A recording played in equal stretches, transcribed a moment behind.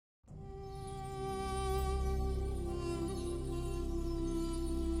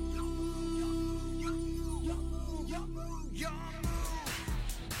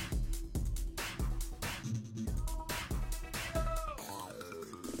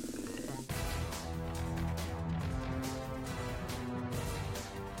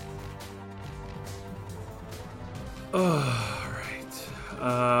Oh, all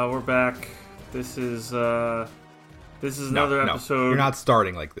right. We're back. This is another episode. You're not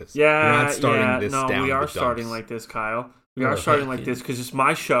starting like this. Yeah, you're not starting this no, down we are the starting dumps. like this, Kyle. We are starting like this because it's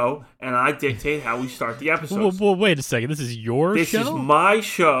my show, and I dictate how we start the episodes. Well, wait a second. This is your show? This is my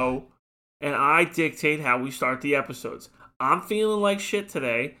show, and I dictate how we start the episodes. I'm feeling like shit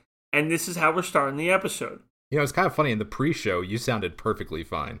today, and this is how we're starting the episode. You know, it's kind of funny. In the pre-show, you sounded perfectly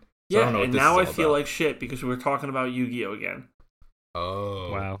fine. So I Yeah, don't know what and this now is I all feel about. like shit because we were talking about Yu-Gi-Oh again.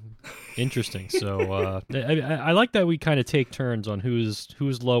 Oh. Wow. Interesting. So I like that we kind of take turns on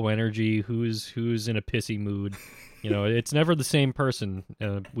who's low energy, who's in a pissy mood. You know, it's never the same person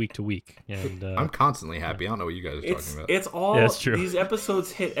week to week. And I'm constantly happy. I don't know what you guys are talking about. It's all Yeah, it's true. These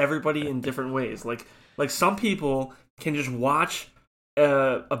episodes hit everybody in different ways. Like some people can just watch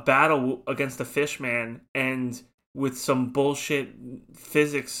a battle against a fish man and with some bullshit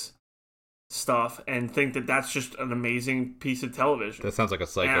physics stuff and think that that's just an amazing piece of television. That sounds like a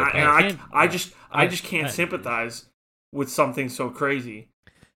psycho. And I just can't sympathize with something so crazy.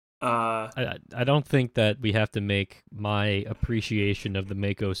 I don't think that we have to make my appreciation of the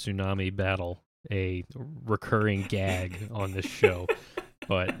Mako tsunami battle a recurring gag on this show.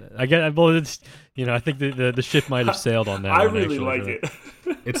 But I think the ship might have sailed on that. I one, really actually, like so. it.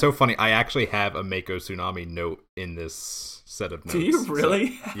 It's so funny. I actually have a Mako tsunami note in this set of notes. Do you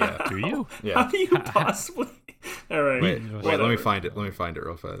really? So, yeah. Do you? Yeah. How do you possibly? All right. Wait. Let me find it. Let me find it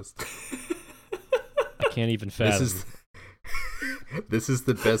real fast. I can't even fathom. This is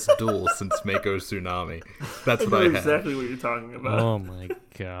the best duel since Mako tsunami. That's what I know have. exactly what you're talking about. Oh my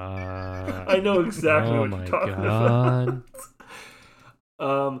god! I know exactly what you're talking about.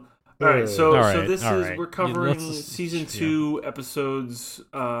 All right, so we're covering season 2 episodes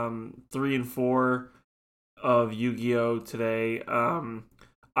 3 and 4 of Yu-Gi-Oh today.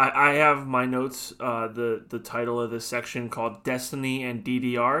 I have my notes. The title of this section called Destiny and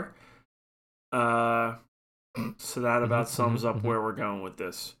DDR. So that about sums up where we're going with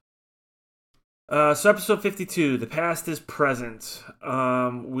this. So episode 52, The Past is Present.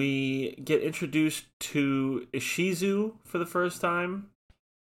 We get introduced to Ishizu for the first time.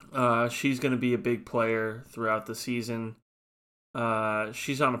 She's going to be a big player throughout the season.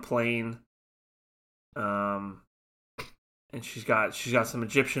 She's on a plane. And she's got some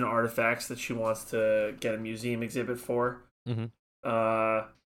Egyptian artifacts that she wants to get a museum exhibit for. We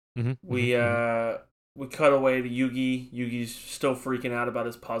cut away to Yugi. Yugi's still freaking out about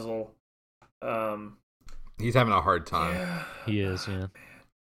his puzzle. He's having a hard time. Yeah. He is, yeah.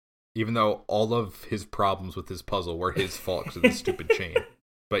 Even though all of his problems with his puzzle were his fault because of the stupid chain.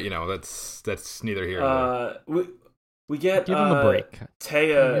 But, you know, that's neither here nor there. We get Give him a break.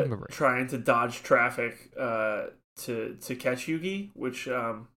 Taya trying to dodge traffic to catch Yugi, which...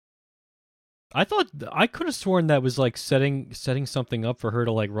 I thought I could have sworn that was like setting something up for her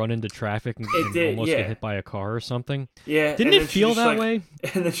to like run into traffic and almost get hit by a car or something. Yeah, didn't it feel that way?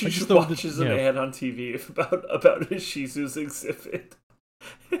 And then she just watches an ad on TV about Ishizu's exhibit.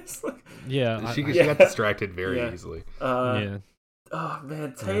 It's like, she got distracted very easily. Yeah. Oh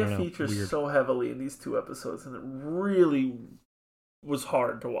man, Taya features so heavily in these 2 episodes, and it really was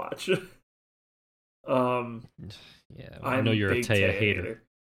hard to watch. I know you're a Taya hater.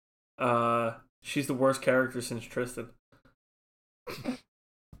 She's the worst character since Tristan.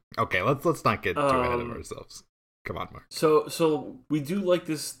 Okay, let's not get too ahead of ourselves. Come on, Mark. So we do like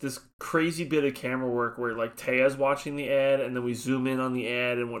this crazy bit of camera work where like Taya's watching the ad, and then we zoom in on the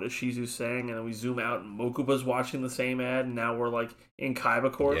ad and what Ishizu's saying, and then we zoom out and Mokuba's watching the same ad, and now we're like in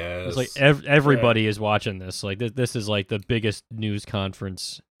Kaiba Court. Yes. It's like everybody is watching this. Like this is like the biggest news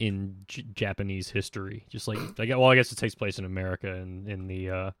conference in Japanese history. Just like I guess it takes place in America and in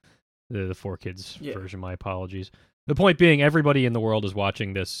the 4Kids version. My apologies. The point being, everybody in the world is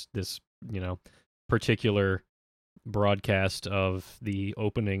watching this particular broadcast of the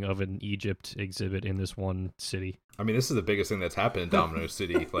opening of an Egypt exhibit in this one city. I mean, this is the biggest thing that's happened in Domino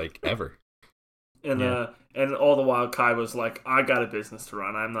City like ever. And all the while Kaiba's like, I got a business to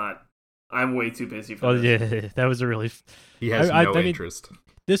run. I'm way too busy for this. Yeah, that was a really. He has no interest.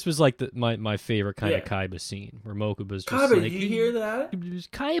 This was like my favorite kind of Kaiba scene, where Mokuba's just Kaiba, like, you hear that?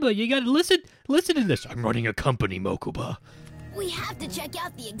 Kaiba, you gotta listen to this. I'm running a company, Mokuba. We have to check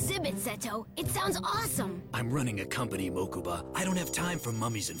out the exhibit, Seto. It sounds awesome. I'm running a company, Mokuba. I don't have time for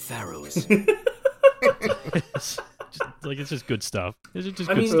mummies and pharaohs. It's just good stuff. It's just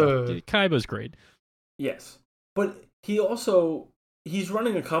good stuff. Kaiba's great. Yes, but he's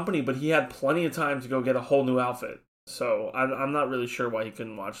running a company, but he had plenty of time to go get a whole new outfit. So I'm not really sure why he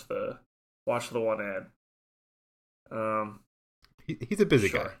couldn't watch the one ad. He's a busy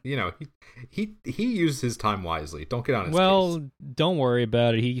Sure. guy. You know, he uses his time wisely. Don't get on his Well, case. don't worry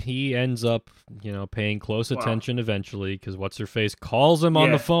about it. He ends up, paying close attention eventually because what's her face calls him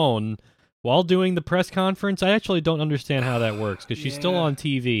on the phone while doing the press conference. I actually don't understand how that works because she's still on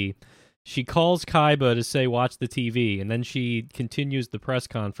TV. She calls Kaiba to say watch the TV, and then she continues the press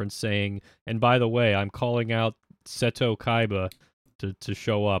conference saying, "And by the way, I'm calling out Seto Kaiba to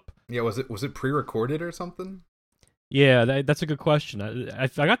show up." Yeah, was it pre-recorded or something? Yeah, that's a good question. I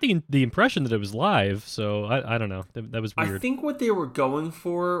got the impression that it was live, so I don't know. That was weird. I think what they were going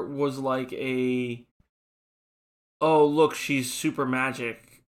for was like oh look, she's super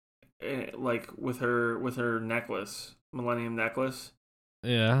magic, like with her necklace, Millennium necklace.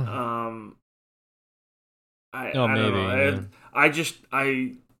 Yeah. I maybe. don't know. Yeah.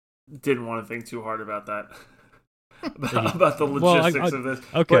 I didn't want to think too hard about that. about the logistics of this.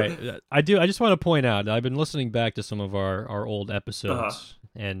 Okay, but, I do. I just want to point out I've been listening back to some of our old episodes,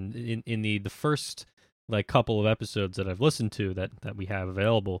 and in the first like couple of episodes that I've listened to that we have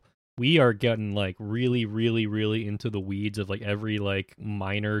available, we are getting like really, really, really into the weeds of like every like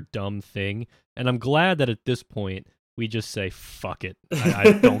minor dumb thing, and I'm glad that at this point we just say fuck it.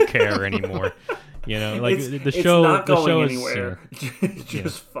 I don't care anymore. Like the show. It's not going the show anywhere. Is,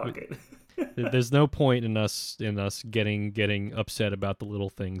 just fuck it. There's no point in us getting upset about the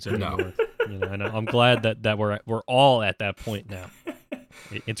little things anymore. And I'm glad that we're all at that point now.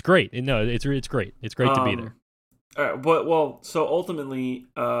 It's great. No, it's great. It's great to be there. All right, so ultimately,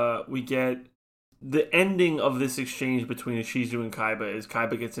 we get the ending of this exchange between Ishizu and Kaiba is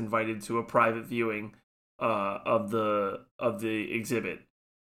Kaiba gets invited to a private viewing of the exhibit.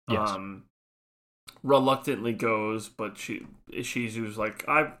 Yes. Reluctantly goes, but Ishizu's like,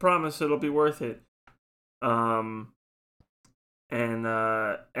 I promise it'll be worth it. And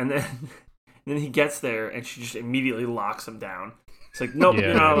then he gets there and she just immediately locks him down. It's like, nope,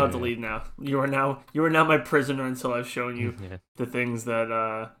 you're not allowed to leave now. You are now my prisoner until I've shown you the things that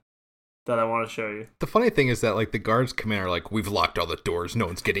I want to show you. The funny thing is that like the guards come in are like, we've locked all the doors, no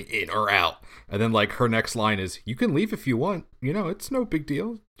one's getting in or out. And then like her next line is, you can leave if you want. It's no big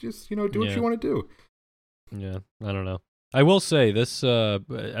deal. Just do what you want to do. Yeah, I don't know. I will say this: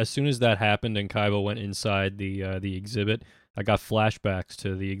 as soon as that happened and Kaiba went inside the exhibit, I got flashbacks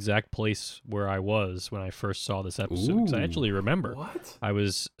to the exact place where I was when I first saw this episode. 'Cause I actually remember. What? I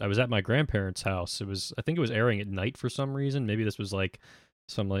was at my grandparents' house. I think it was airing at night for some reason. Maybe this was like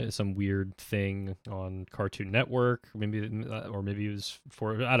some weird thing on Cartoon Network. Maybe it was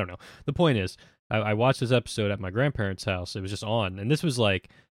for, I don't know. The point is, I watched this episode at my grandparents' house. It was just on, and this was like.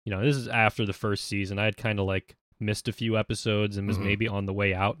 This is after the first season. I had kind of like missed a few episodes and was maybe on the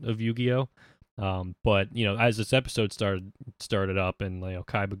way out of Yu-Gi-Oh! But as this episode started up and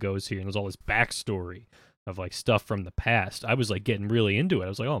Kaiba goes here and there's all this backstory of like stuff from the past, I was like getting really into it. I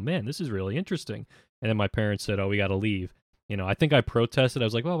was like, oh man, this is really interesting. And then my parents said, oh, we got to leave. I think I protested. I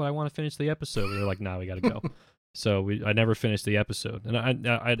was like, well, but I want to finish the episode. And they're like, no, we got to go. So I never finished the episode. And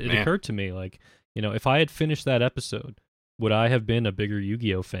it occurred to me like, if I had finished that episode, would I have been a bigger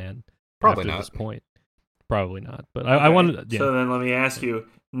Yu-Gi-Oh fan Probably after not. this point? Probably not. But I wanted. Yeah. So then let me ask you: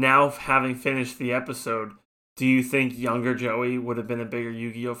 now, having finished the episode, do you think younger Joey would have been a bigger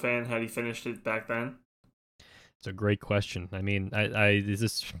Yu-Gi-Oh fan had he finished it back then? It's a great question. I mean, I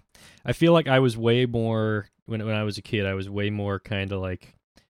feel like I was way more when I was a kid. I was way more kind of like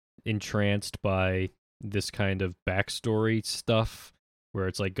entranced by this kind of backstory stuff. Where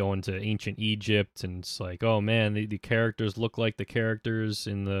it's like going to ancient Egypt and it's like, oh man, the characters look like the characters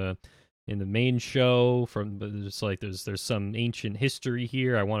in the main show. But it's like there's some ancient history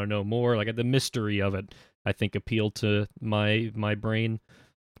here. I want to know more. Like the mystery of it, I think appealed to my brain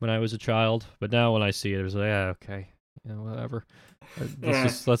when I was a child. But now when I see it, it was like, okay, whatever.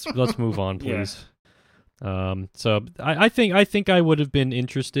 Let's move on, please. So I think I would have been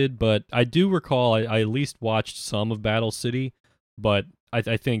interested, but I do recall I at least watched some of Battle City, but.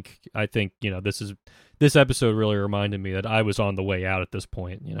 I think this episode really reminded me that I was on the way out at this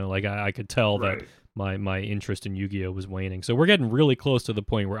point. Like I could tell that my interest in Yu-Gi-Oh was waning. So we're getting really close to the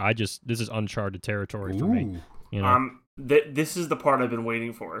point where this is uncharted territory for me. This is the part I've been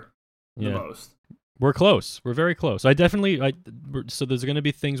waiting for the most. We're close. We're very close. So there's going to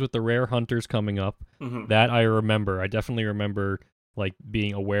be things with the rare hunters coming up that I remember. I definitely remember like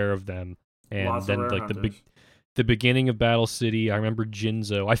being aware of them, and Lots then of like hunters. The beginning of Battle City, I remember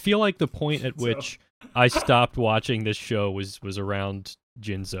Jinzo. I feel like the point at which I stopped watching this show was around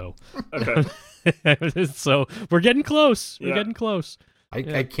Jinzo. Okay. So we're getting close. Yeah. We're getting close.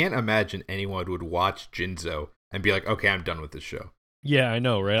 I can't imagine anyone would watch Jinzo and be like, okay, I'm done with this show. Yeah, I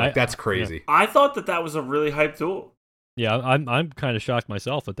know, right? That's crazy. I thought that was a really hyped duel. Yeah, I'm kind of shocked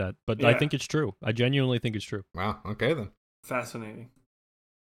myself at that, but I Yeah. think it's true. I genuinely think it's true. Wow. Okay then. Fascinating.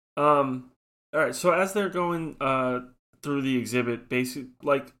 All right. So as they're going through the exhibit,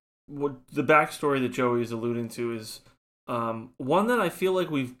 like what the backstory that Joey is alluding to is one that I feel like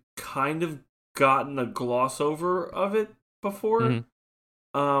we've kind of gotten a gloss over of it before.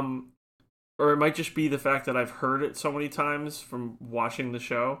 Mm-hmm. Or it might just be the fact that I've heard it so many times from watching the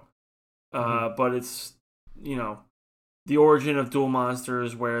show. But it's, the origin of Duel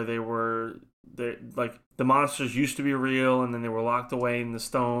Monsters, where the monsters used to be real and then they were locked away in the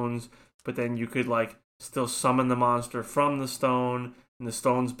stones, but then you could like still summon the monster from the stone, and the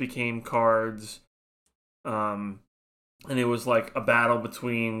stones became cards. And it was like a battle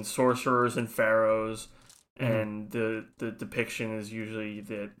between sorcerers and pharaohs, and the depiction is usually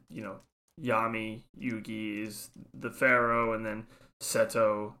that, Yami, Yugi is the pharaoh, and then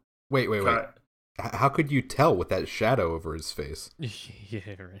Seto. Wait. How could you tell with that shadow over his face? Yeah,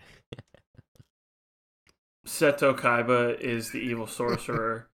 right. Seto Kaiba is the evil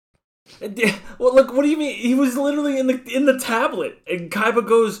sorcerer. Well, look, what do you mean? He was literally in the tablet, and Kaiba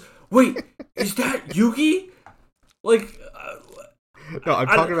goes, "Wait, is that Yugi?" Like, no, I'm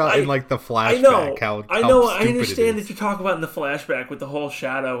talking about in like the flashback. I know. I stupid understand that you're talking about in the flashback with the whole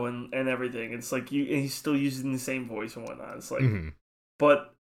shadow and everything. It's like and he's still using the same voice and whatnot. It's like,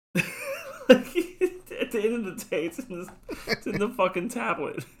 but like, at the end of the day, it's in the fucking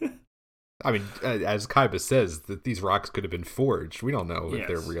tablet. I mean, as Kaiba says, that these rocks could have been forged. We don't know if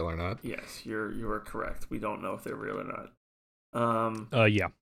they're Yes. real or not. Yes, you are correct. We don't know if they're real or not. Yeah.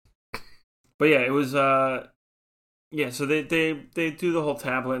 But yeah, it was so they do the whole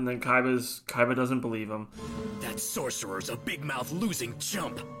tablet, and then Kaiba doesn't believe him. That sorcerer's a big mouth losing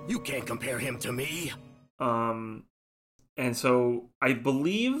chump. You can't compare him to me. And so I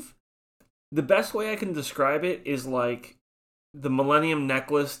believe the best way I can describe it is like the Millennium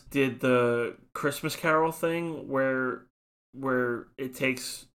Necklace did the Christmas Carol thing where it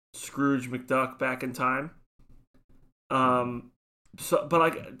takes Scrooge McDuck back in time. So, but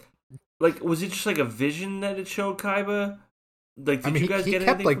like, was it just like a vision that it showed Kaiba? Like, did you guys he get kept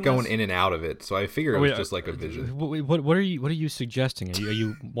anything like from going this? in and out of it, so I figure it was just like a vision. What are you suggesting? Are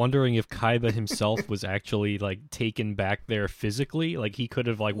you wondering if Kaiba himself was actually like taken back there physically? Like he could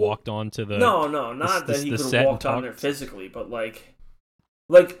have like walked onto the No, not that he the could set have and walked on talked? there physically, but like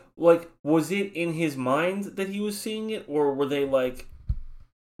was it in his mind that he was seeing it, or were they like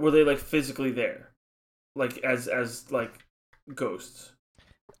physically there, like as like ghosts?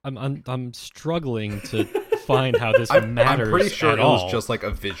 I'm struggling to find how this I'm matters. pretty sure at it was all. just like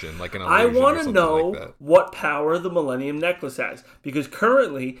a vision, like an I illusion want or to something know like that. what power the Millennium Necklace has, because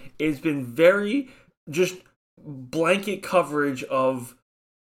currently it's been very just blanket coverage of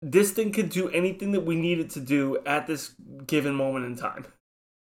this thing could do anything that we need it to do at this given moment in time.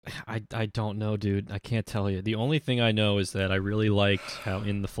 I don't know, dude. I can't tell you. The only thing I know is that I really liked how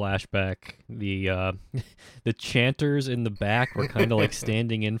in the flashback the the chanters in the back were kind of like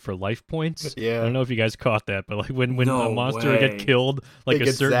standing in for life points. Yeah. I don't know if you guys caught that, but like when No a monster would way. get killed, like They a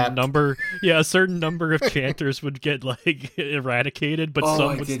get certain zapped. number, a certain number of chanters would get like eradicated, but Oh, some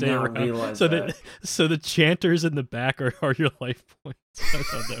I would did stay not around. realize So that. so the chanters in the back are your life points. I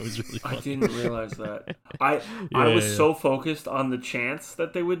thought that was really funny. I didn't realize that. I was so focused on the chants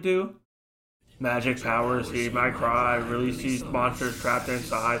that they would do. Magic powers, heed my cry, release these monsters trapped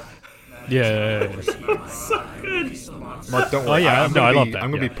inside. Yeah. So good. Mark, don't Oh, worry. yeah, I'm no, I gonna love be, that, I'm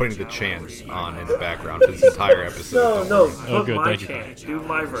gonna yeah. be putting the chants on in the background for this entire episode. No, Don't worry. put good, my thank you. chant. Do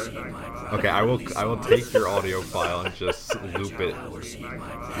my version. Okay, I will take your audio file and just loop it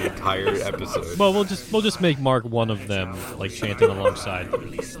the entire episode. Well, we'll just make Mark one of them, like chanting alongside. It'll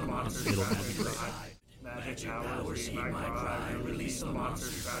be great. Magic powers, heed my cry, release the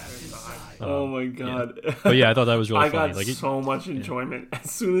monsters trapped inside. Oh my god. But yeah, I thought that was really I funny. got Like so much enjoyment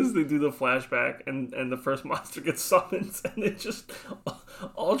as soon as they do the flashback and the first monster gets summoned and they just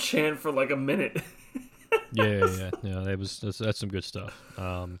all chant for like a minute. yeah. That's some good stuff.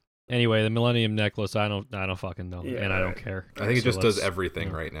 Anyway, the Millennium Necklace, I don't fucking know, Yeah, and I don't right. care. I think it So just does let's-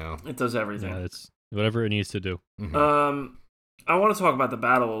 everything right now. It does everything. Yeah, it's whatever it needs to do. Mhm. I want to talk about the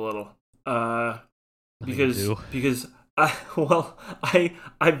battle a little. Because I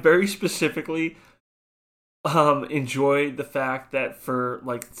very specifically enjoy the fact that for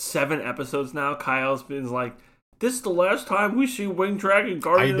like 7 episodes now, Kyle's been like, this is the last time we see Winged Dragon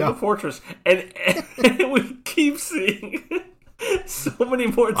Guardian I of know. the Fortress, and we keep seeing so many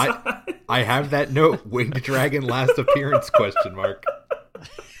more times. I have that note. Winged Dragon last appearance ?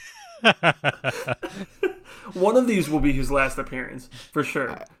 One of these will be his last appearance for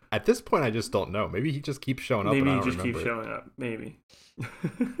sure. At this point, I just don't know. Maybe he just keeps showing up. Maybe and I he don't just keeps remember. showing up. Maybe.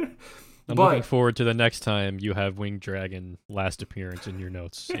 I'm looking forward to the next time you have Winged Dragon last appearance in your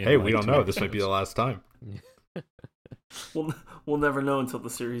notes. Hey, we don't know. This might be the last time. We'll never know until the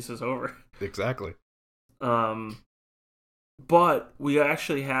series is over. Exactly. But we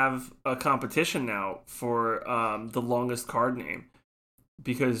actually have a competition now for the longest card name,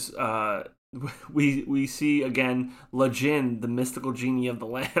 because we see again Lajin, the mystical genie of the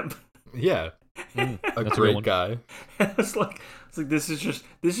lamp. Yeah, a great guy. It's like this is just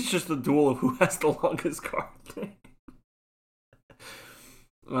the duel of who has the longest card name.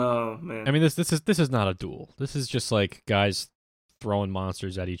 Oh man! I mean, this is not a duel. This is just like guys throwing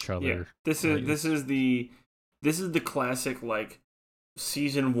monsters at each other. Yeah, this is the classic like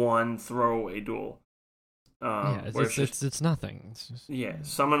season 1 throwaway duel. It's nothing. It's just,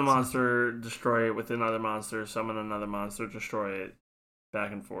 summon a monster, destroy it with another monster, summon another monster, destroy it,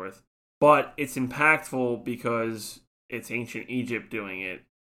 back and forth. But it's impactful because it's ancient Egypt doing it,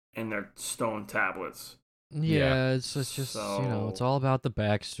 and they're stone tablets. Yeah, it's just it's all about the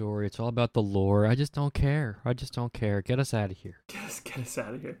backstory. It's all about the lore. I just don't care. Get us out of here. Get us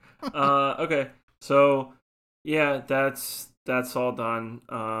out of here. Okay, so yeah, that's all done.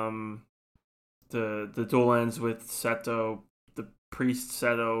 The duel ends with Seto, the priest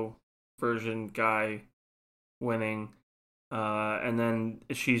Seto version guy, winning. And then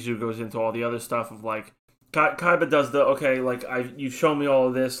Ishizu goes into all the other stuff of like, Kaiba does you've shown me all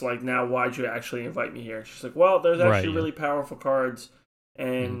of this, like now why'd you actually invite me here? She's like, well, there's actually really powerful cards,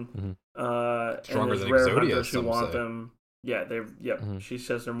 and and stronger there's than rare Exodia, hunters who some want say. them. Yeah, she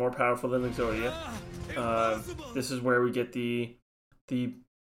says they're more powerful than Exodia. This is where we get the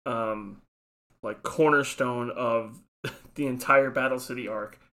like cornerstone of the entire Battle City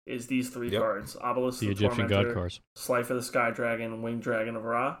arc is these 3 cards: Obelisk, the the Egyptian Tormentor, god cards, Slife of the Sky Dragon, Winged Dragon of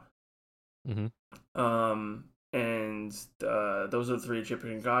Ra. And those are the 3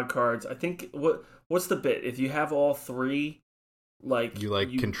 Egyptian god cards. I think what's the bit if you have all 3, like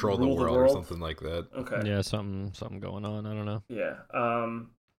you control the world or something like that. Okay. Yeah, something going on. I don't know. Yeah.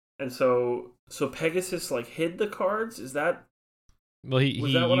 And so Pegasus like hid the cards. Is that? Well, he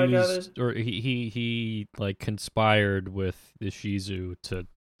used, or he like conspired with Ishizu to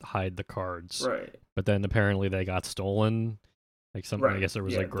hide the cards. Right. But then apparently they got stolen. Like something, I guess there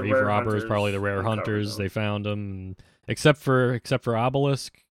was like grave robbers, probably the rare hunters. They found them, except for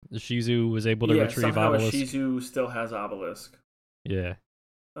Obelisk. Ishizu was able to retrieve somehow Obelisk. Ishizu still has Obelisk. Yeah.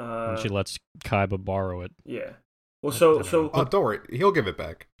 And she lets Kaiba borrow it. Yeah. Well, so don't worry, he'll give it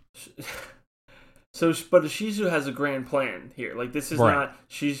back. But Ishizu has a grand plan here. Like this is not.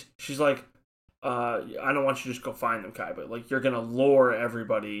 She's like, I don't want you to just go find them, Kaiba. Like you're gonna lure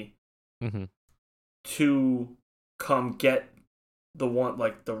everybody to come get the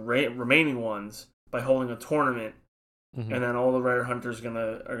remaining ones by holding a tournament, and then all the rare hunters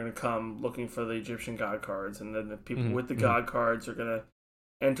are gonna come looking for the Egyptian god cards, and then the people with the god cards are gonna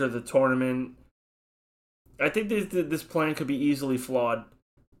enter the tournament. I think this plan could be easily flawed,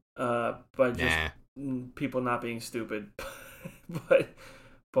 by just people not being stupid, but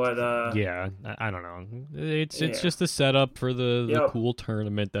yeah, I don't know. It's just a setup for the cool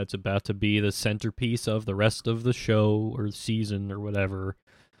tournament that's about to be the centerpiece of the rest of the show or season or whatever.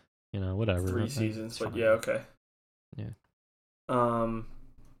 Whatever. 3 seasons, but fine. okay. Yeah.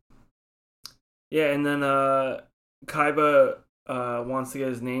 Yeah, and then Kaiba wants to get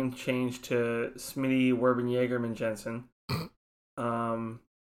his name changed to Smitty Werben Jensen.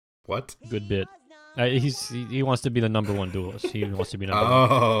 What? Good bit. He wants to be the number 1 duelist. He wants to be number 1.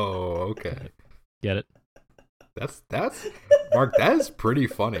 Oh, okay. Get it? That's Mark. That is pretty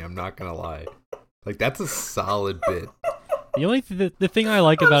funny. I'm not gonna lie. Like that's a solid bit. The thing I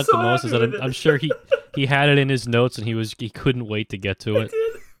like about it the most is that I'm sure he had it in his notes and he couldn't wait to get to it.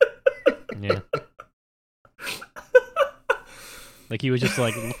 Yeah. Like he was just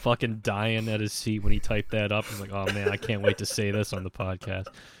like fucking dying at his seat when he typed that up. He's like, "Oh man, I can't wait to say this on the podcast."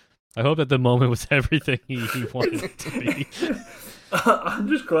 I hope that the moment was everything he wanted it to be.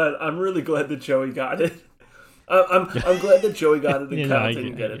 I'm really glad that Joey got it. I'm glad that Joey got it and Kyle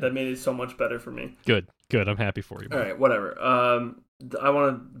didn't get it. That made it so much better for me. Good. I'm happy for you. All right, whatever. I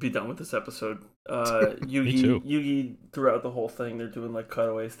want to be done with this episode. Yugi throughout the whole thing, they're doing like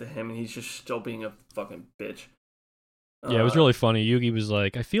cutaways to him, and he's just still being a fucking bitch. Yeah, it was really funny. Yugi was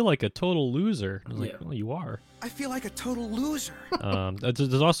like, "I feel like a total loser." I was like, "Well, you are." I feel like a total loser.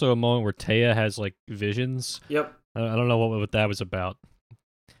 There's also a moment where Taya has like visions. Yep. I don't know what that was about.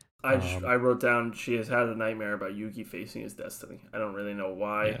 I wrote down she has had a nightmare about Yugi facing his destiny. I don't really know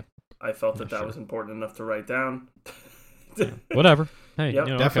why. I felt that was important enough to write down. Whatever. Hey,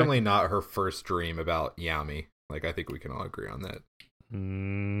 Yep. Definitely not her first dream about Yami. Like, I think we can all agree on that.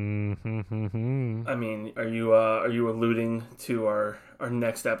 Mm-hmm. I mean, are you alluding to our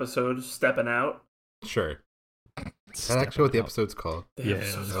next episode, Steppin' Out? Sure. That's actually what the episode's called. The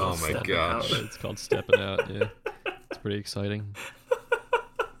episode's called Oh my Steppin' gosh. Out. It's called Steppin' Out. Yeah, it's pretty exciting.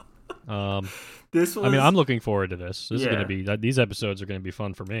 This was, I mean, I'm looking forward to this. This is Yeah. going to be these episodes are going to be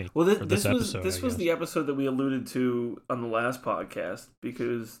fun for me. Well, for this was episode, this was the episode that we alluded to on the last podcast,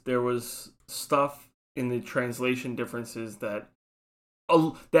 because there was stuff in the translation differences that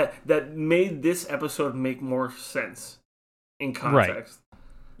made this episode make more sense in context.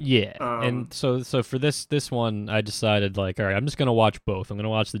 Yeah, and so for this one, I decided, like, all right, I'm just going to watch both. I'm going to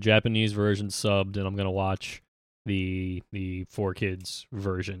watch the Japanese version subbed, and I'm going to watch the 4Kids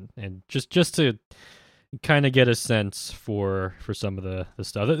version, and just to kind of get a sense for some of the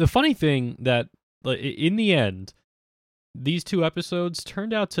stuff. The funny thing that, like, in the end, these two episodes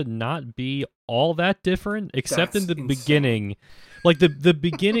turned out to not be all that different, except That's in the insane. beginning. Like, the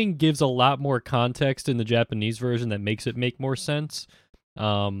beginning gives a lot more context in the Japanese version that makes it make more sense.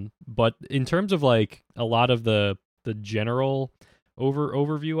 But in terms of, like, a lot of the general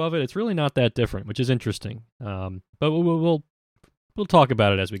overview of it, it's really not that different, which is interesting. But we'll talk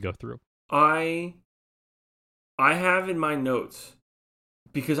about it as we go through. I have in my notes,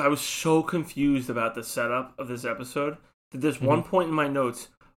 because I was so confused about the setup of this episode, that there's one point in my notes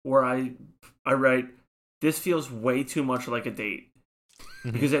where I write, this feels way too much like a date.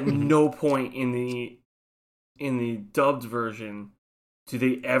 Because at no point in the dubbed version do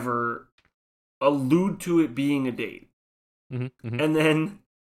they ever allude to it being a date. And then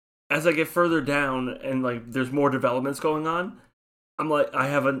as I get further down and, like, there's more developments going on, I'm like, I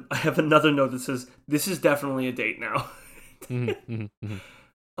have another note that says, this is definitely a date now.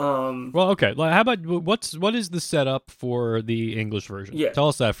 Well, okay. Like, how about what is the setup for the English version? Yeah. Tell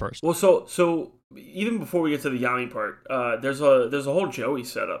us that first. Well, so even before we get to the Yami part, there's a whole Joey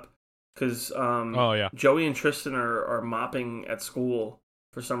setup, because Joey and Tristan are mopping at school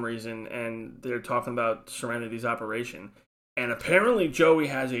for some reason, and they're talking about Serenity's operation, and apparently Joey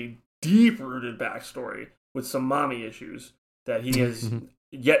has a deep-rooted backstory with some mommy issues that he has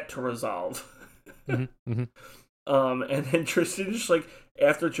yet to resolve. And then Tristan just, like,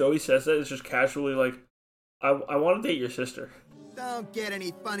 after Joey says that, is just casually like, I want to date your sister. Don't get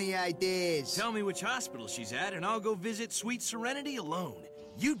any funny ideas. Tell me which hospital she's at, and I'll go visit sweet Serenity alone.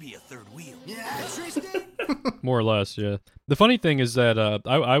 You'd be a third wheel. Yeah, Tristan? More or less, yeah. The funny thing is that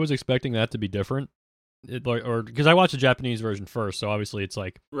I was expecting that to be different, because I watched the Japanese version first, so obviously it's,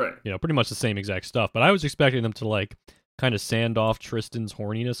 like, Right. pretty much the same exact stuff. But I was expecting them to, like, kind of sand off Tristan's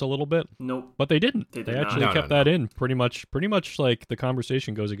horniness a little bit. Nope. But they didn't. They They did actually not. kept that in pretty much. Like, the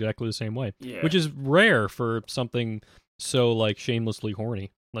conversation goes exactly the same way, Yeah. which is rare for something so, like, shamelessly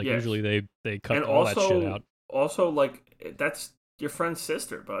horny. Like, Yes. usually they cut And all that shit out. Also, like, that's your friend's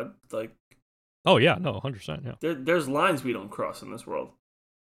sister, bud. Like, Oh yeah, no, 100%. Yeah. there's lines we don't cross in this world.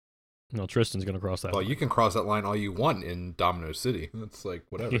 No, Tristan's gonna cross that. Well, line. you can cross that line all you want in Domino City. That's like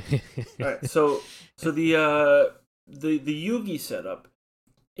whatever. All right, so the Yugi setup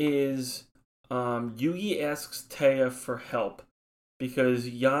is Yugi asks Taya for help because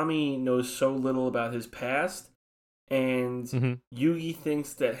Yami knows so little about his past, and Yugi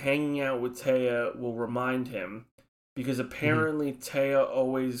thinks that hanging out with Taya will remind him, because apparently Taya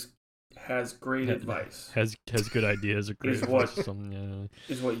always has great advice. Has good ideas. Great Is what- advice, something,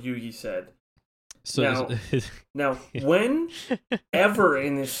 Is what Yugi said. So Now, when ever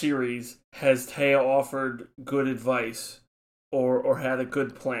in this series has Taya offered good advice or had a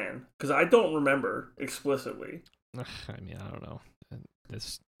good plan? Because I don't remember explicitly. I mean, I don't know.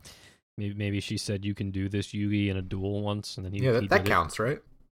 This maybe she said you can do this, Yugi, in a duel once, and then he that did counts, right?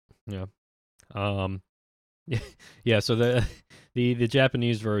 it. Yeah. Yeah. So the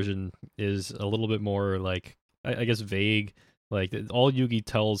Japanese version is a little bit more, like, I guess, vague. Like, all Yugi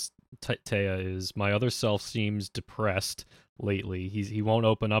tells Taya is, my other self seems depressed lately. He won't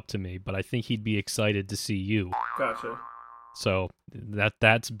open up to me, but I think he'd be excited to see you. Gotcha. So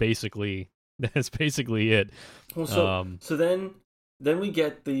that's basically it. Well, so then we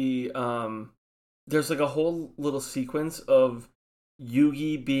get the there's like a whole little sequence of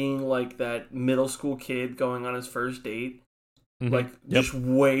Yugi being like that middle school kid going on his first date, like just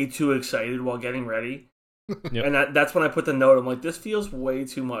way too excited while getting ready. Yep. And that's when I put the note. I'm like, this feels way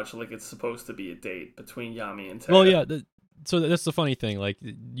too much like it's supposed to be a date between Yami and Taya. Well, yeah, so that's the funny thing. Like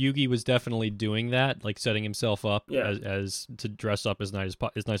Yugi was definitely doing that, like setting himself up as to dress up as nice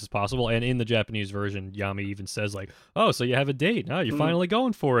as possible. And in the Japanese version, Yami even says like, "Oh, so you have a date? Huh? You're finally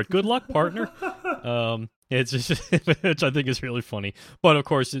going for it. Good luck, partner." It's just which I think is really funny. But of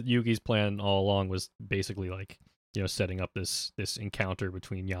course, Yugi's plan all along was basically like, setting up this encounter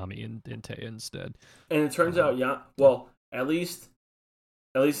between Yami and Taya instead. And it turns out, well, at least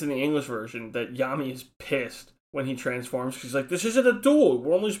in the English version, that Yami is pissed when he transforms. She's like, "This isn't a duel.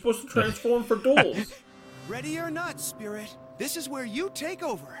 We're only supposed to transform for duels." Ready or not, Spirit, this is where you take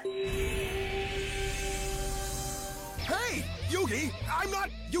over. Hey, Yugi,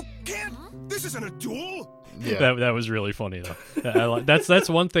 you can't, this isn't a duel. Yeah. That was really funny though. That's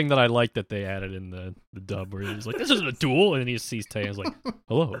one thing that I like that they added in the dub, where he's like, "This isn't a duel," and then he sees Tay and is like,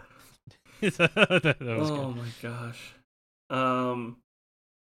 "Hello." that was good. My gosh.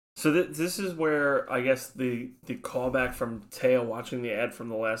 So this is where I guess the callback from Taya watching the ad from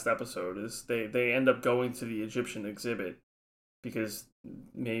the last episode is they end up going to the Egyptian exhibit because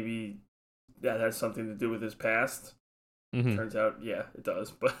maybe that has something to do with his past. Mm-hmm. Turns out, yeah, it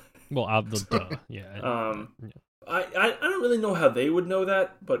does. But well, yeah. I don't really know how they would know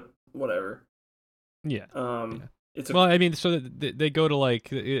that, but whatever. Yeah. It's well, I mean, so they go to like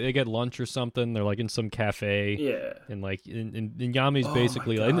they get lunch or something. They're like in some cafe. Yeah. And like in Yami's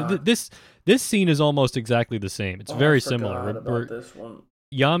basically like this scene is almost exactly the same. It's very similar. About this one.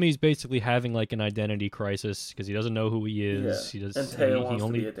 Yami's basically having like an identity crisis because he doesn't know who he is. Yeah. And Taya wants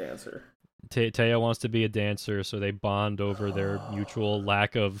to be a dancer. Taya wants to be a dancer, so they bond over their mutual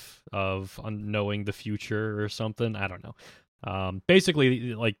lack of knowing the future or something. I don't know.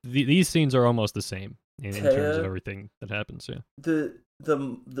 Basically, like these scenes are almost the same in terms of everything that happens. Yeah.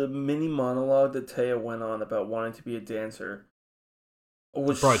 The mini monologue that Taya went on about wanting to be a dancer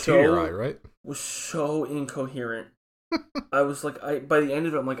was was so incoherent. I was like, by the end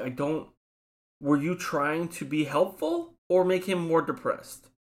of it, I'm like, were you trying to be helpful or make him more depressed?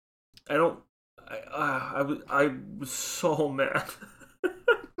 I was so mad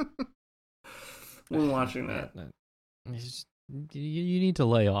when watching that. You need to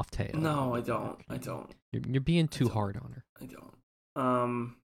lay off Taya. No, I don't. You're being too hard on her. I don't.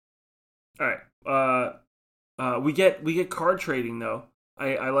 All right. We get card trading though.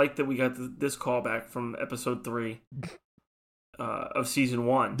 I like that we got this callback from episode 3 of season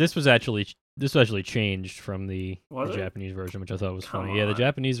 1. This was actually changed from the Japanese version, which I thought was funny. Yeah, the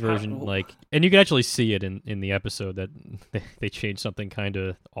Japanese version, and you can actually see it in the episode that they changed something kind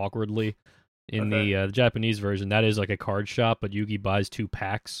of awkwardly. In the Japanese version, that is like a card shop, but Yugi buys 2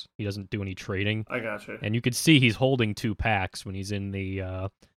 packs. He doesn't do any trading. I gotcha. And you could see he's holding 2 packs when he's in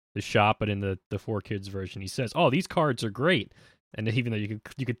the shop, but in the 4Kids version, he says, "Oh, these cards are great." And even though you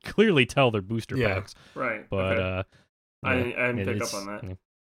could clearly tell they're booster packs. Right. But I didn't pick up on that.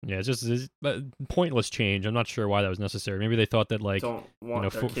 Yeah, it's just a pointless change. I'm not sure why that was necessary. Maybe they thought that, like,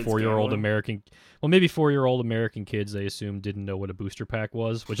 4-year-old American... Well, maybe 4-year-old American kids, they assumed, didn't know what a booster pack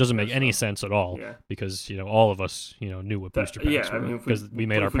was, which doesn't make any sense at all. Yeah. Because, all of us, knew what booster packs were. Because we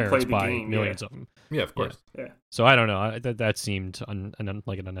made our parents buy millions of them. Yeah, of course. Yeah. So I don't know. That seemed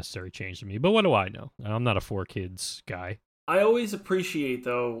like an unnecessary change to me. But what do I know? I'm not a 4Kids guy. I always appreciate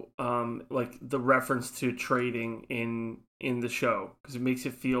though, like the reference to trading in the show because it makes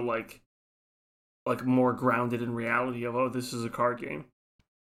it feel like more grounded in reality of this is a card game.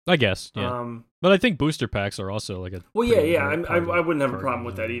 I guess, yeah. But I think booster packs are also like a. Well, yeah. I wouldn't have a problem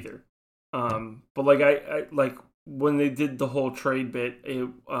with that either. But like I like when they did the whole trade bit, it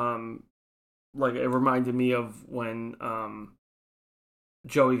like it reminded me of when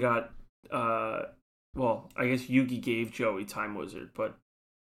Joey got well, I guess Yugi gave Joey Time Wizard, but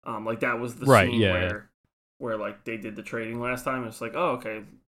like that was the scene where like they did the trading last time. It's like, oh, okay.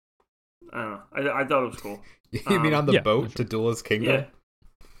 I don't know. I thought it was cool. You mean on the boat to Duelist Kingdom? Yeah.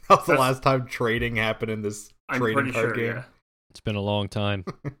 That was the last time trading happened in this trading card game. Yeah. It's been a long time.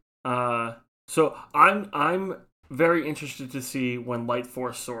 So I'm very interested to see when Light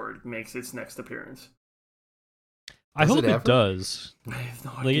Force Sword makes its next appearance. I hope it does. I have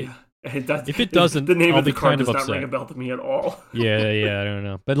no idea. If it doesn't, the name I'll of the be card kind of does upset. not ring a bell to me at all. yeah, I don't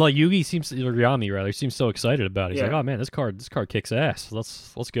know. But like Yugi or Yami rather, seems so excited about it. He's like, "Oh man, this card kicks ass.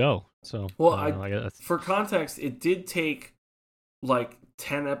 Let's go." So, well, for context, it did take like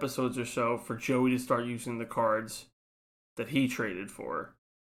 10 episodes or so for Joey to start using the cards that he traded for,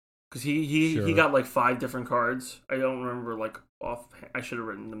 because he got like 5 different cards. I don't remember like off. I should have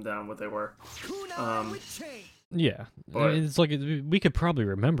written them down what they were. Yeah, But- it's like we could probably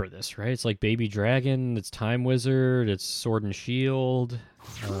remember this, right? It's like Baby Dragon, it's Time Wizard, it's Sword and Shield.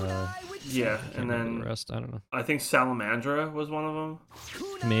 Yeah, Can't and remember then the rest. I don't know. I think Salamandra was one of them.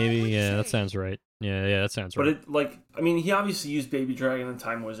 Maybe, yeah, that sounds right. Yeah, that sounds But right. it like I mean he obviously used Baby Dragon and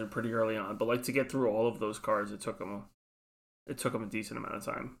Time Wizard pretty early on, but like to get through all of those cards, it took him a decent amount of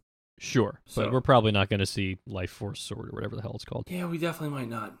time. Sure, So- but we're probably not going to see Life Force Sword or whatever the hell it's called. Yeah, we definitely might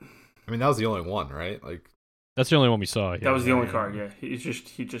not. I mean, that was the only one, right? Like, That's the only one we saw. That was the only card. Yeah, he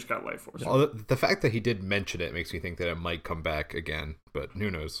just got Life Force. well, the fact that he did mention it makes me think that it might come back again, but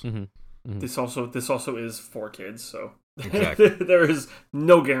who knows? Mm-hmm. This also is for kids, so Exactly. there is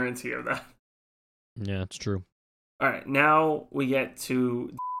no guarantee of that. Yeah, it's true. All right, now we get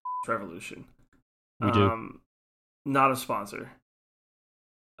to Revolution. We do. Not a sponsor.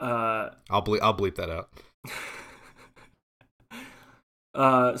 I'll bleep that out.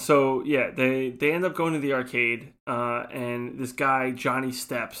 So yeah, they end up going to the arcade, and this guy Johnny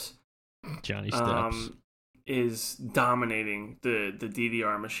Steps is dominating the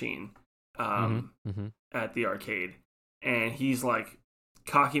DDR machine at the arcade, and he's like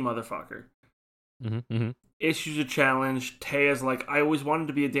cocky motherfucker. Issues a challenge. Teia's like, I always wanted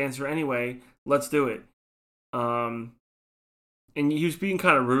to be a dancer anyway. Let's do it. And he was being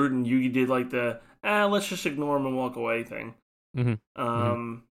kind of rude, and Yugi did like the let's just ignore him and walk away thing. And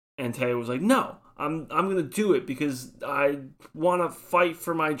Teia was like, no, I'm gonna do it because I want to fight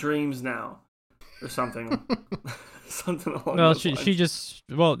for my dreams now, or something. Something along those lines. she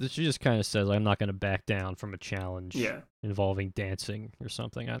just kind of says, I'm not going to back down from a challenge involving dancing or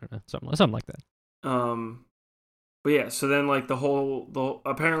something. I don't know, something like that. But yeah, so then like the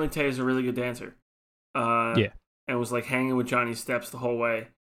apparently Teia's a really good dancer. And was like hanging with Johnny Steps the whole way,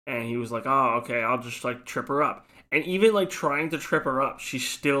 and he was like, oh, okay, I'll just like trip her up. And even like trying to trip her up, she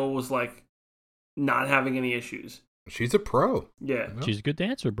still was like not having any issues. She's a pro. Yeah. She's a good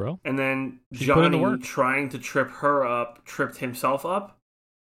dancer, bro. And then She's put in the Johnny work. trying to trip her up, tripped himself up,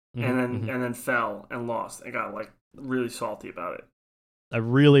 and then fell and lost and got like really salty about it. I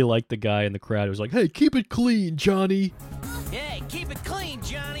really liked the guy in the crowd who was like, hey, keep it clean, Johnny. Hey, keep it clean,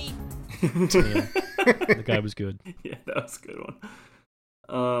 Johnny. The guy was good. Yeah, that was a good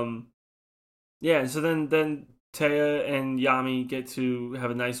one. Yeah, so then Teiya and Yami get to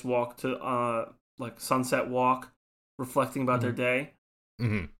have a nice walk to like sunset walk, reflecting about their day.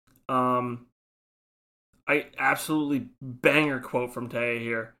 I absolutely banger quote from Teiya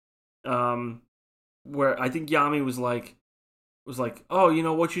here, where I think Yami was like, oh, you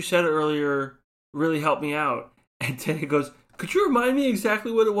know what you said earlier really helped me out, and Teiya goes, could you remind me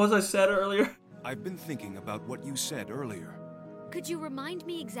exactly what it was I said earlier? I've been thinking about what you said earlier. Could you remind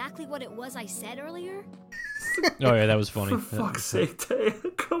me exactly what it was I said earlier? Oh yeah, that was funny. For fuck's sake,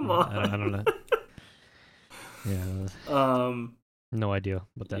 Teiya, come on. I don't know. Yeah. No idea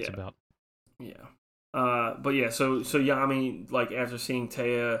what that's about. Yeah. But yeah, so Yami, like after seeing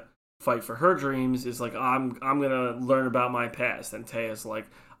Teiya fight for her dreams, is like, I'm gonna learn about my past, and Teia's like,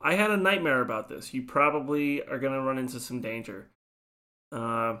 I had a nightmare about this. You probably are gonna run into some danger.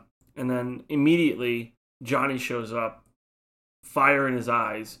 And then immediately Johnny shows up, fire in his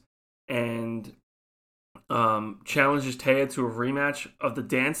eyes, and challenges Teiya to a rematch of the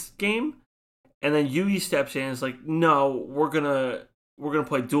dance game. And then Yugi steps in and is like, no, we're gonna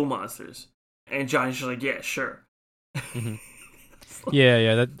play Duel Monsters. And Johnny's just like, yeah, sure.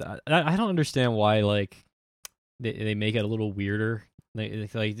 Yeah. That I don't understand why like they make it a little weirder. Like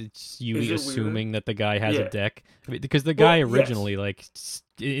it's Yugi assuming that the guy has a deck. I mean, because the guy originally, like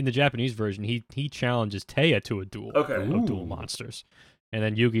in the Japanese version, he challenges Teiya to a duel of Duel Monsters, and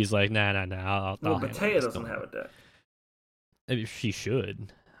then Yugi's like, nah. I'll but Teiya doesn't have a deck. I mean, she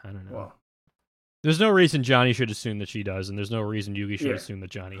should. I don't know. Well, there's no reason Johnny should assume that she does, and there's no reason Yugi should assume that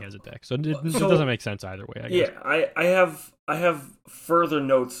Johnny has a deck. So it doesn't make sense either way, I guess. Yeah, I have further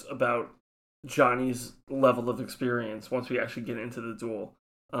notes about Johnny's level of experience once we actually get into the duel.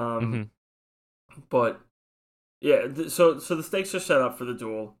 But yeah, so the stakes are set up for the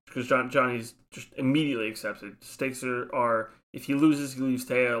duel because Johnny's just immediately accepted. Stakes are if he loses, he leaves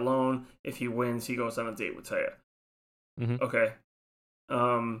Teiya alone. If he wins, he goes on a date with Teiya. Okay.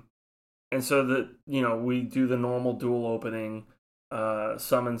 And so we do the normal duel opening,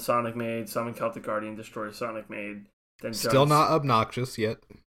 summon Sonic Maid, summon Celtic Guardian, destroy Sonic Maid. Then still not obnoxious yet.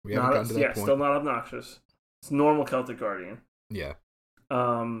 We haven't gotten to that point. Still not obnoxious. It's normal Celtic Guardian. Yeah.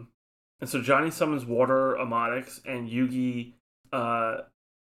 And so Johnny summons Water Amotics, and Yugi's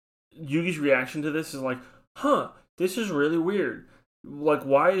reaction to this is like, this is really weird. Like,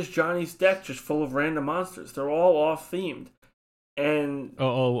 why is Johnny's deck just full of random monsters? They're all off-themed. And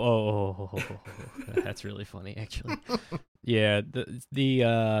that's really funny, actually. Yeah,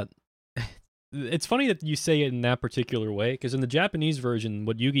 the it's funny that you say it in that particular way, because in the Japanese version,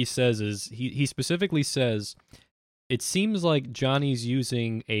 what Yugi says is he specifically says, it seems like Johnny's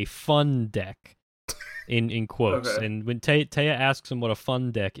using a fun deck, in quotes. Okay. And when Taya asks him what a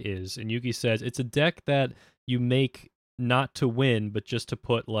fun deck is, and Yugi says it's a deck that you make not to win, but just to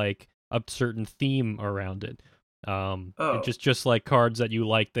put like a certain theme around it. Just like cards that you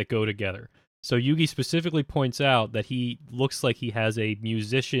like that go together. So Yugi specifically points out that he looks like he has a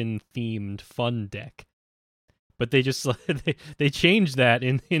musician-themed fun deck, but they just they changed that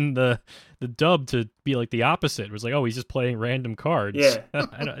in the dub to be like the opposite. It was like, oh, he's just playing random cards. Yeah,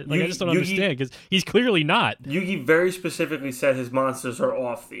 I just don't understand, because he's clearly not. Yugi very specifically said his monsters are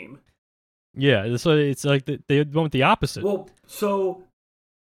off theme. Yeah, so it's like they went the opposite. Well, so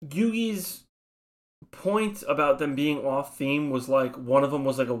Yugi's point about them being off theme was like one of them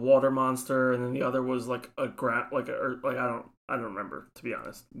was like a water monster, and then the other was like a I don't remember, to be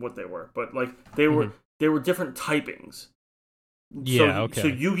honest, what they were, but like they were different typings. Yeah, okay. So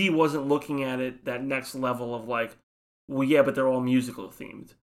Yugi wasn't looking at it that next level of like, well, yeah, but they're all musical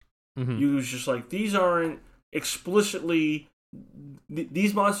themed. Yugi was just like, these aren't explicitly.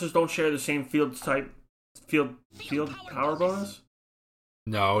 These monsters don't share the same field power bonus.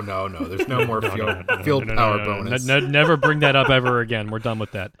 No. There's no more field power bonus. Never bring that up ever again. We're done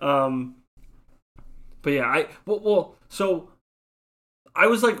with that. But yeah, so I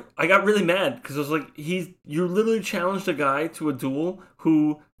was like, I got really mad because I was like, you literally challenged a guy to a duel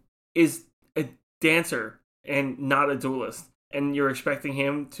who is a dancer and not a duelist, and you're expecting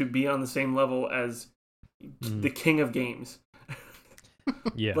him to be on the same level as the king of games.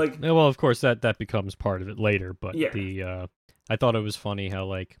 Yeah. Like, well, of course that becomes part of it later, but yeah. I thought it was funny how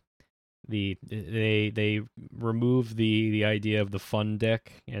like they removed the idea of the fun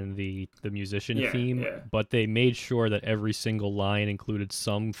deck and the musician theme, but they made sure that every single line included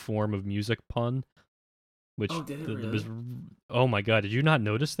some form of music pun. Which was, oh my god, did you not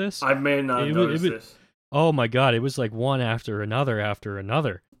notice this? I may not notice this. Oh my god, it was like one after another after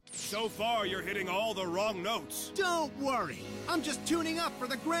another. So far, you're hitting all the wrong notes. Don't worry. I'm just tuning up for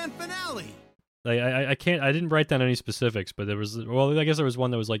the grand finale. Like I didn't write down any specifics, but there was, well, I guess there was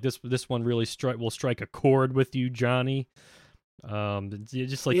one that was like this one really will strike a chord with you, Johnny.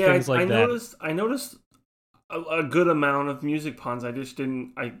 Just like things like that. I noticed a good amount of music puns. I just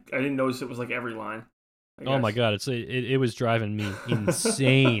didn't notice it was like every line. Oh my god, it was driving me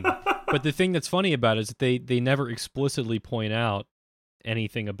insane. But the thing that's funny about it is that they never explicitly point out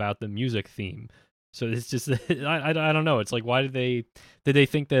anything about the music theme. So it's just I don't know. It's like, why did they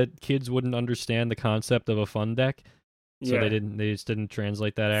think that kids wouldn't understand the concept of a fun deck? So they just didn't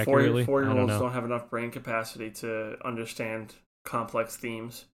translate that accurately. 4-year-olds don't have enough brain capacity to understand complex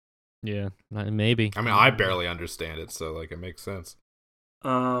themes. Yeah, maybe. I mean, I barely understand it, so like it makes sense.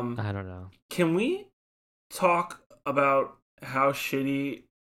 I don't know. Can we talk about how shitty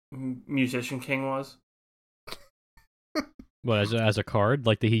Musician King was? What, as a card?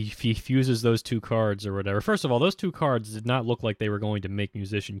 Like he fuses those two cards or whatever. First of all, those two cards did not look like they were going to make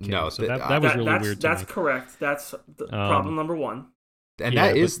Musician King. No, so that was really weird to me. That's correct. That's problem number one. And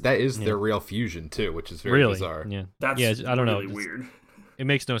that is their real fusion too, which is very bizarre. Yeah, that's I don't know. Really weird. It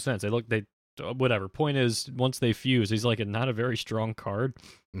makes no sense. Whatever. Point is, once they fuse, he's like not a very strong card.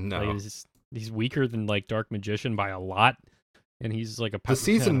 No, like, he's weaker than like Dark Magician by a lot. And he's like the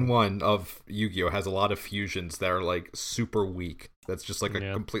season 1 of Yu-Gi-Oh has a lot of fusions that are like super weak. That's just like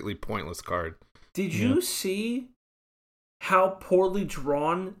a completely pointless card. Did you see how poorly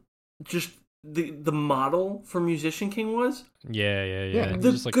drawn just the model for Musician King was? Yeah.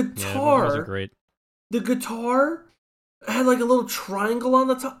 The just guitar, wasn't great. The guitar had like a little triangle on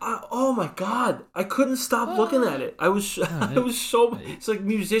the top. Oh my god! I couldn't stop looking at it. It's like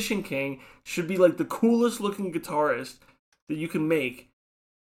Musician King should be like the coolest looking guitarist that you can make,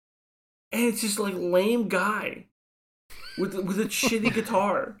 and it's just like lame guy with a shitty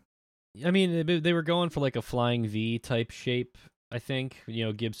guitar. I mean, they were going for like a flying V type shape, I think.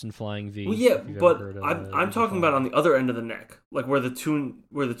 Gibson flying V. Well, yeah, but I'm talking about on the other end of the neck, like where the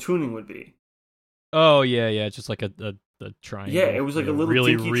tuning would be. Oh yeah, just like a triangle. Yeah, it was like a little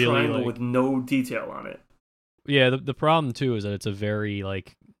really, dinky really triangle with no detail on it. Yeah, the problem too is that it's a very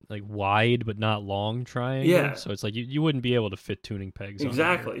like wide but not long triangle. Yeah. So it's like you wouldn't be able to fit tuning pegs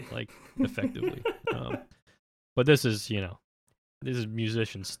exactly on there, like effectively. But this is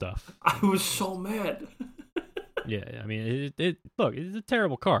musician stuff. I was so mad. Yeah, I mean, look, it's a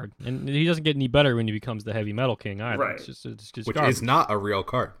terrible card, and he doesn't get any better when he becomes the heavy metal king either. Right. It's just which garbage. is not a real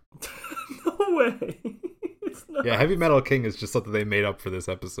card. No way. It's Yeah, Heavy Metal King is just something they made up for this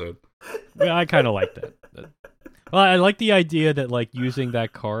episode. Yeah, I kind of like that. Well, I like the idea that like using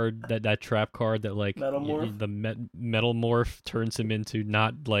that card, that trap card, that like Metal morph? the metal morph turns him into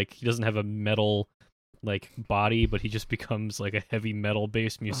not like he doesn't have a metal like body, but he just becomes like a heavy metal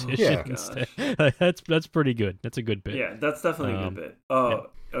based musician yeah. instead. That's pretty good. That's a good bit. Yeah, that's definitely a good bit. Oh,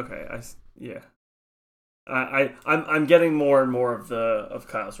 yeah. Okay. I'm getting more and more of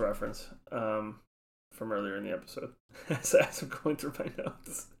Kyle's reference from earlier in the episode as I'm going through my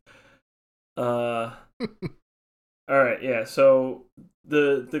notes. All right, yeah. So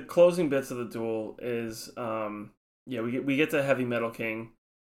the closing bits of the duel is we get to Heavy Metal King,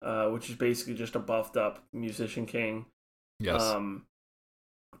 which is basically just a buffed up musician king. Yes.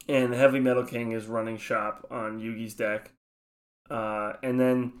 And Heavy Metal King is running shop on Yugi's deck. And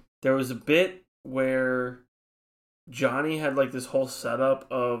then there was a bit where Johnny had like this whole setup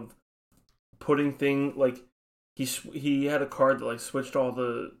of putting he had a card that like switched all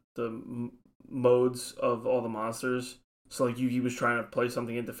the modes of all the monsters. So like Yugi was trying to play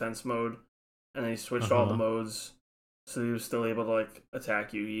something in defense mode, and then he switched all the modes, so he was still able to like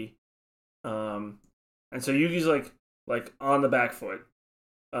attack Yugi. And so Yugi's like on the back foot.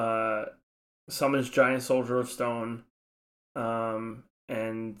 Summons Giant Soldier of Stone,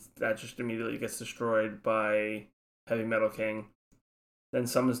 and that just immediately gets destroyed by Heavy Metal King. Then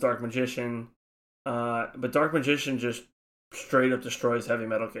summons Dark Magician, but Dark Magician just straight up destroys Heavy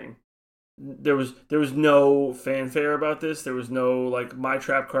Metal King. There was no fanfare about this. There was no like my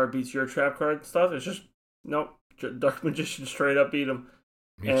trap card beats your trap card stuff. It's just nope. Dark Magician straight up beat him.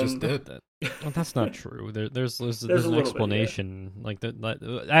 He just did that. Well, that's not true. There's an explanation. Bit, yeah. Like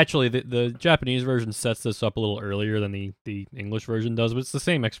that. Actually, the Japanese version sets this up a little earlier than the English version does, but it's the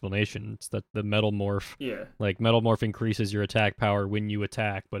same explanation. It's that the metal morph, metal morph increases your attack power when you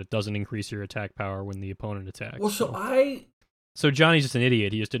attack, but it doesn't increase your attack power when the opponent attacks. Well, so Johnny's just an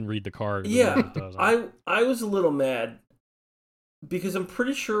idiot. He just didn't read the card. Yeah, I was a little mad because I'm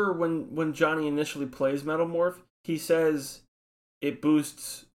pretty sure when Johnny initially plays Metal Morph, he says it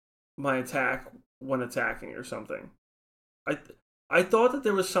boosts my attack when attacking or something. I thought that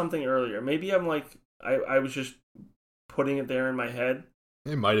there was something earlier. Maybe I'm like I was just putting it there in my head.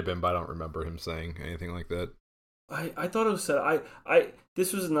 It might have been, but I don't remember him saying anything like that. I thought it was said.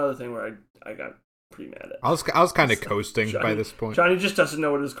 This was another thing where I got pretty mad at. I was kind of coasting by this point. Johnny just doesn't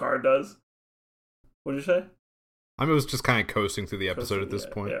know what his card does. What did you say? I was just kind of coasting through the episode at this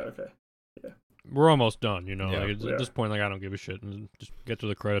point. Yeah, okay. Yeah. We're almost done, you know. Yeah. Like, at this point, like I don't give a shit. Just get to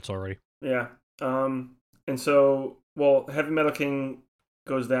the credits already. Yeah. And so, Heavy Metal King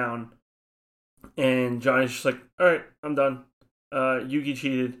goes down, and Johnny's just like, all right, I'm done. Yugi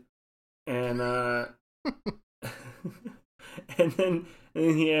cheated, and and then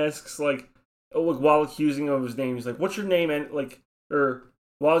he asks like, while accusing him of his name, he's like, "What's your name?" And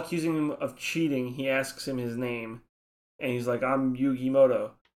while accusing him of cheating, he asks him his name, and he's like, "I'm Yugi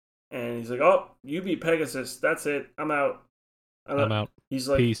Moto," and he's like, "Oh, you beat Pegasus. That's it. I'm out." I'm out. He's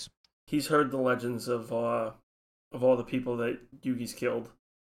like, peace. He's heard the legends of all the people that Yugi's killed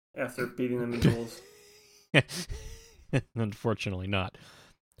after beating them in duels. Unfortunately, not.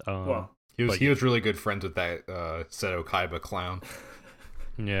 He was really good friends with that Seto Kaiba clown.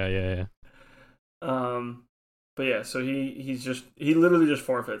 Yeah. But yeah, so he literally just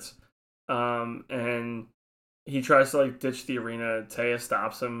forfeits. And he tries to like ditch the arena. Taya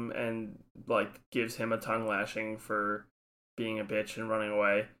stops him and like gives him a tongue lashing for being a bitch and running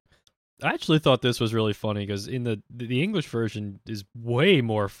away. I actually thought this was really funny because in the English version is way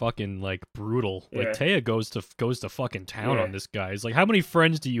more fucking like brutal. Like Taya goes to fucking town on this guy. He's like, how many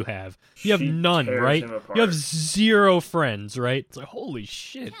friends do you have? You have none, right? You have 0 friends, right? It's like, holy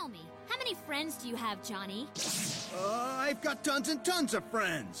shit. Tell me, how many friends do you have, Johnny? I've got tons and tons of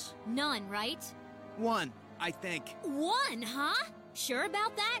friends. None, right? 1, I think. 1, huh? Sure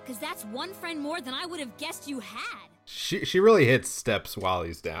about that? Because that's 1 friend more than I would have guessed you had. She really hits steps while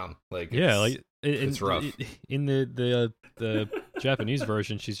he's down. It's rough. In the Japanese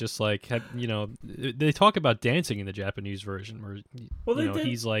version, she's just like, they talk about dancing in the Japanese version where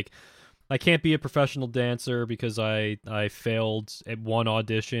he's like, I can't be a professional dancer because I failed at 1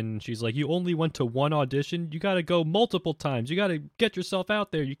 audition. She's like, you only went to 1 audition. You got to go multiple times. You got to get yourself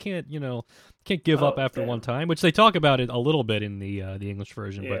out there. You can't give up after 1 time, which they talk about it a little bit in the English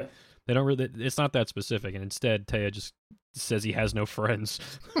version, but they don't really. It's not that specific, and instead, Taya just says he has no friends.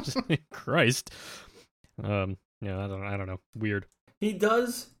 Christ, I don't know. Weird. He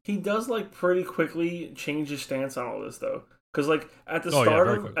does like pretty quickly change his stance on all this though, because like at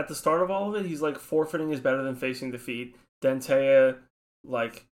the start of all of it, he's like forfeiting is better than facing defeat. Then Taya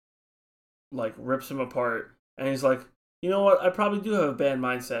like rips him apart, And he's like, you know what? I probably do have a bad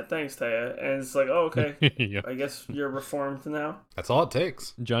mindset. Thanks, Taya. And it's like, oh, okay. Yeah. I guess you're reformed now. That's all it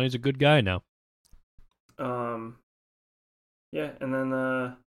takes. Johnny's a good guy now. Yeah, and then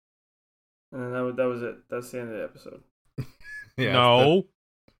that was it. That's the end of the episode. Yeah, No.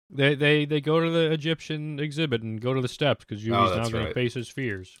 They go to the Egyptian exhibit and go to the steps because Yugi's now going to face his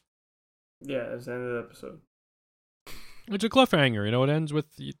fears. Yeah, that's the end of the episode. It's a cliffhanger, you know. It ends with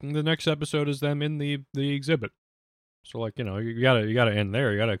the next episode is them in the exhibit. So, like, you know, you gotta end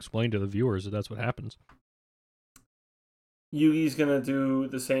there. You gotta explain to the viewers that that's what happens. Yugi's gonna do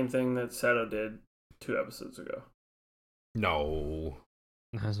the same thing that Seto did 2 episodes ago. No.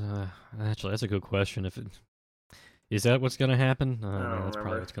 Actually, that's a good question. Is that what's gonna happen? I don't That's remember.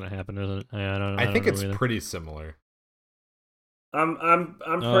 probably what's gonna happen, isn't it? I don't. I think don't it's know either. pretty similar. I'm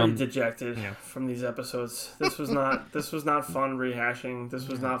pretty dejected yeah. from these episodes. This was not fun rehashing. This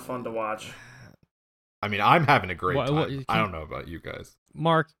was not fun to watch. I mean, I'm having a great time. What, I don't know about you guys.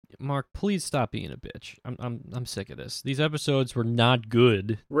 Mark, please stop being a bitch. I'm sick of this. These episodes were not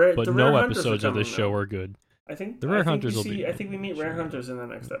good, but the no Rare Hunters episodes are of this coming, show though. are good. I think The Rare I think Hunters we will see, be- I think we meet Rare Hunters in the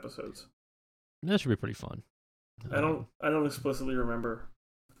next episodes. That should be pretty fun. I don't explicitly remember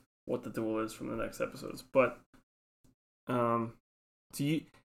what the duel is from the next episodes, but it's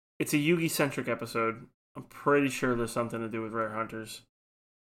a Yugi centric episode. I'm pretty sure there's something to do with Rare Hunters.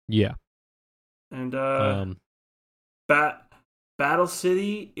 Yeah. And Battle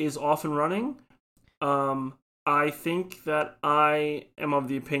City is off and running. I think that I am of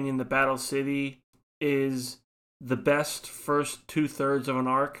the opinion that Battle City is the best first 2/3 of an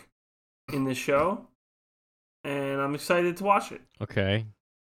arc in this show, and I'm excited to watch it. Okay.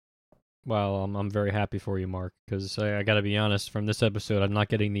 Well, I'm very happy for you, Mark, because I got to be honest. From this episode, I'm not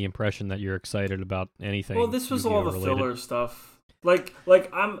getting the impression that you're excited about anything. Well, this was all the Yu-Gi-Oh! filler stuff. Like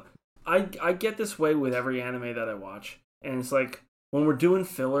I get this way with every anime that I watch, and it's like when we're doing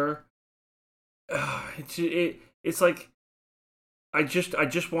filler, it's like I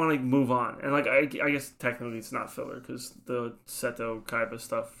just want to move on, and like I guess technically it's not filler because the Seto Kaiba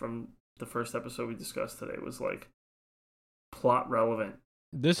stuff from the first episode we discussed today was like plot relevant.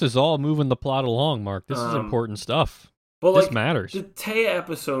 This is all moving the plot along, Mark. This is important stuff. But this like, matters. The Taya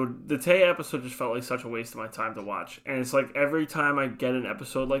episode just felt like such a waste of my time to watch, and it's like every time I get an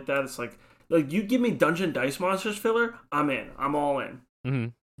episode like that, it's like you give me Dungeon Dice Monsters filler, I'm in. I'm all in.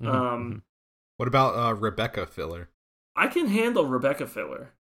 Mm-hmm. Mm-hmm. What about Rebecca filler? I can handle Rebecca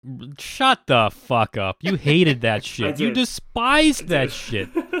filler. Shut the fuck up. You hated that shit. You despised that shit.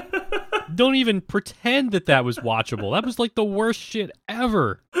 Don't even pretend that was watchable. That was like the worst shit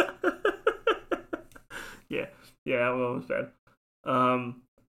ever. Yeah, that one was bad.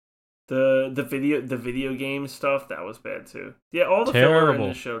 The video game stuff, that was bad too. Yeah, all the filler in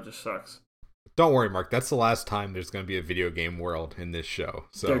this show just sucks. Don't worry, Mark. That's the last time there's going to be a video game world in this show.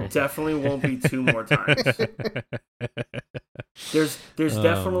 So there definitely won't be 2 more times. There's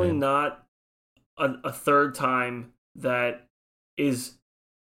definitely not a third time that is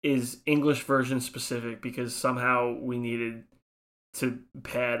English version specific because somehow we needed to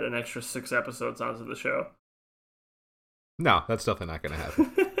pad an extra 6 episodes onto the show. No, that's definitely not going to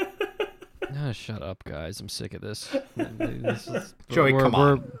happen. Shut up, guys. I'm sick of this. Joey, come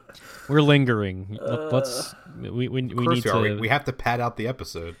on. We're lingering. Let's. We need to. We have to pad out the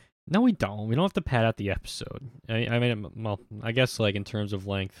episode. No, we don't. We don't have to pad out the episode. I mean, well, I guess like in terms of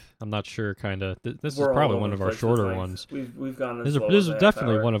length, I'm not sure. Kind of. This is probably one of our shorter ones. We've gone. This is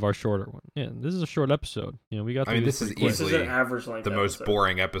definitely one of our shorter ones. Yeah, this is a short episode. You know, we got. I mean, this is easily an average length the most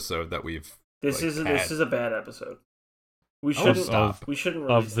boring episode that we've. This is a bad episode. We shouldn't stop. We shouldn't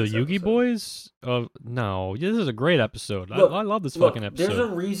of the Yugi Boys. No, this is a great episode. Look, I love this fucking episode. There's a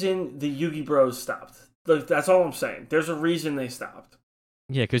reason the Yugi Bros stopped. Look, that's all I'm saying. There's a reason they stopped.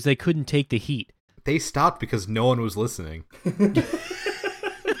 Yeah, because they couldn't take the heat. They stopped because no one was listening. Then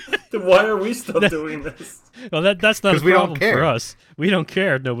why are we still doing this? Well, that's not a problem for us. We don't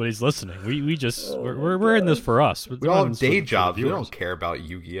care if nobody's listening. We just we're in this for us. We all have day jobs. We don't care about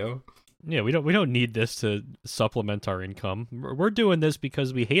Yu-Gi-Oh. Yeah, we don't need this to supplement our income. We're doing this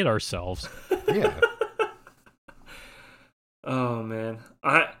because we hate ourselves. Yeah. Oh man,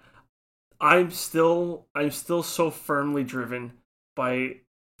 I'm still so firmly driven by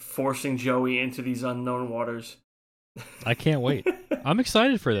forcing Joey into these unknown waters. I can't wait. I'm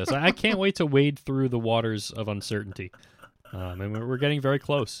excited for this. I can't wait to wade through the waters of uncertainty. And we're getting very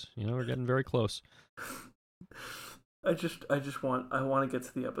close. You know, we're getting very close. I want to get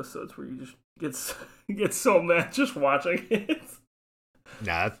to the episodes where you just get so mad just watching it.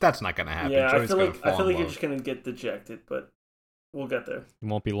 Nah, that's not gonna happen. Yeah, Joey's I feel like you're just gonna get dejected, but We'll get there. It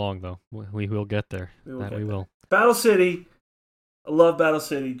won't be long though. We will get there. We will That get we there. will. Battle City. I love Battle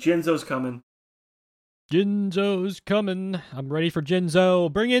City. Jinzo's coming. Jinzo's coming. I'm ready for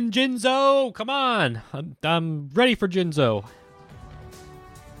Jinzo. Bring in Jinzo. Come on. I'm ready for Jinzo.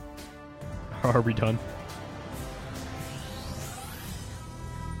 Are we done?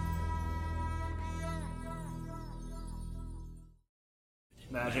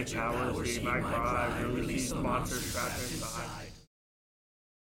 Magic powers, read my cry, release monsters trapped inside.